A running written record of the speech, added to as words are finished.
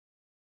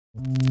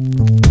Hello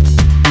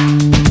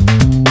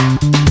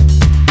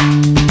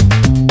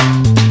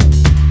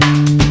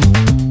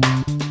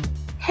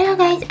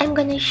guys, I'm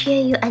gonna show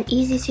you an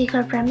easy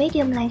secret for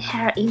medium length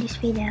hair in this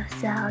video,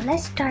 so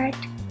let's start.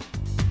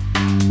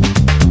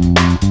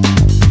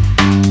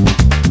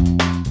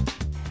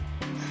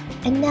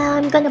 And now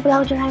I'm gonna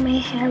blow dry my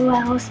hair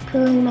while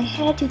pulling my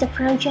hair to the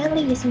front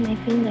gently using my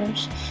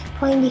fingers,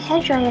 pulling the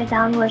hair dryer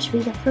downwards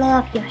with the flow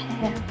of your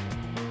hair.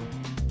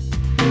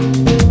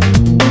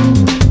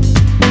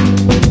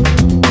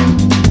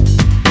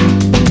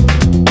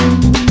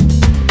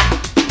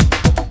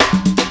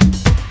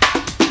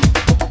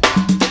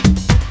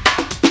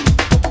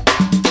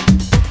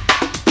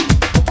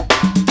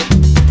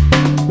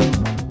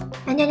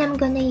 And then I'm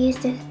gonna use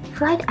the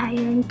flat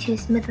iron to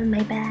smoothen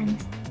my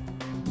bangs.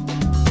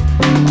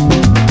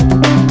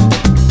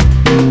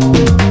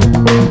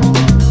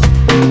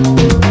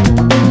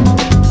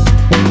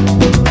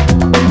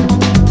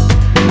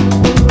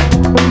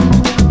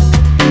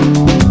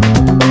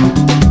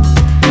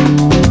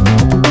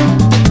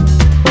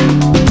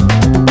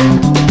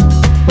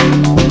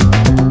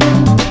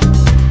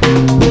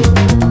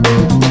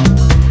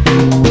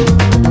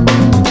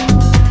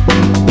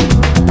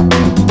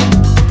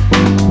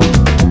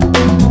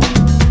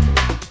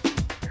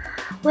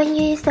 When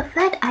you use the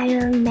flat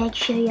iron, make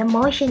sure your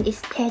motion is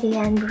steady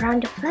and run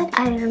the flat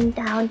iron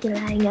down the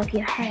line of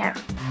your hair.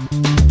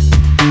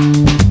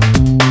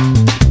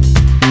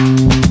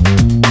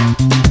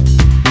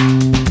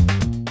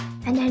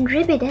 And then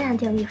repeat it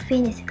until you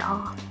finish it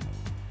all.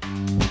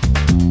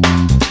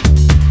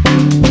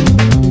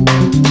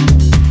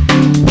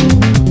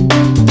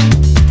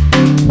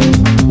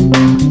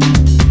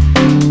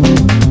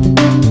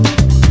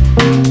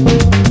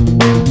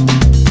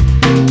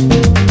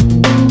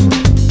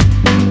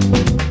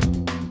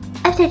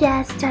 After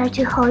that, start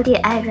to hold the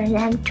iron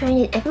and turn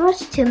it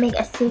inwards to make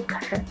a C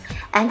curl,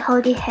 and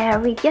hold the hair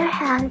with your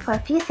hand for a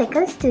few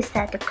seconds to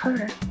set the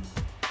curl.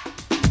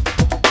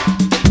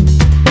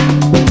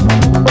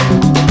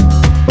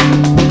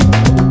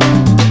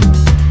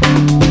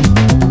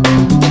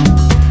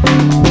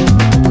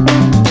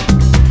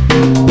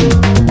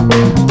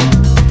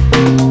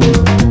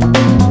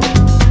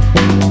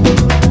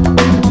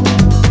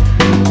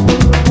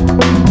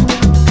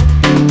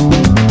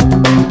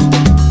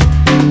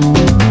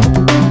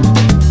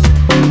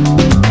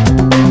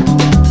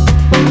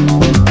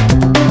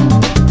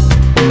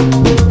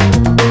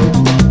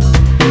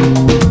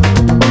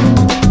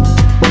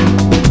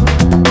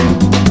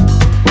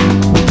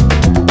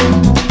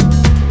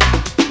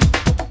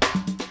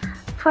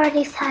 For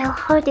this style,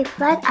 hold the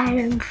flat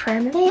iron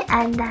firmly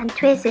and then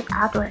twist it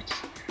outwards.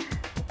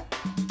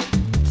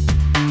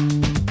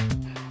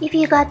 If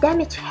you got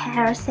damaged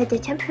hair, set the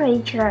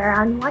temperature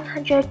around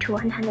 100 to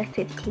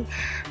 150.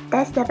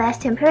 That's the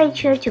best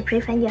temperature to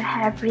prevent your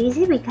hair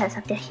freezing because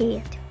of the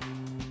heat.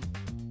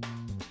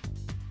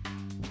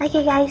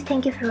 Okay guys,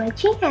 thank you for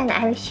watching and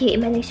I'll see you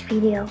in my next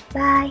video.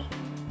 Bye!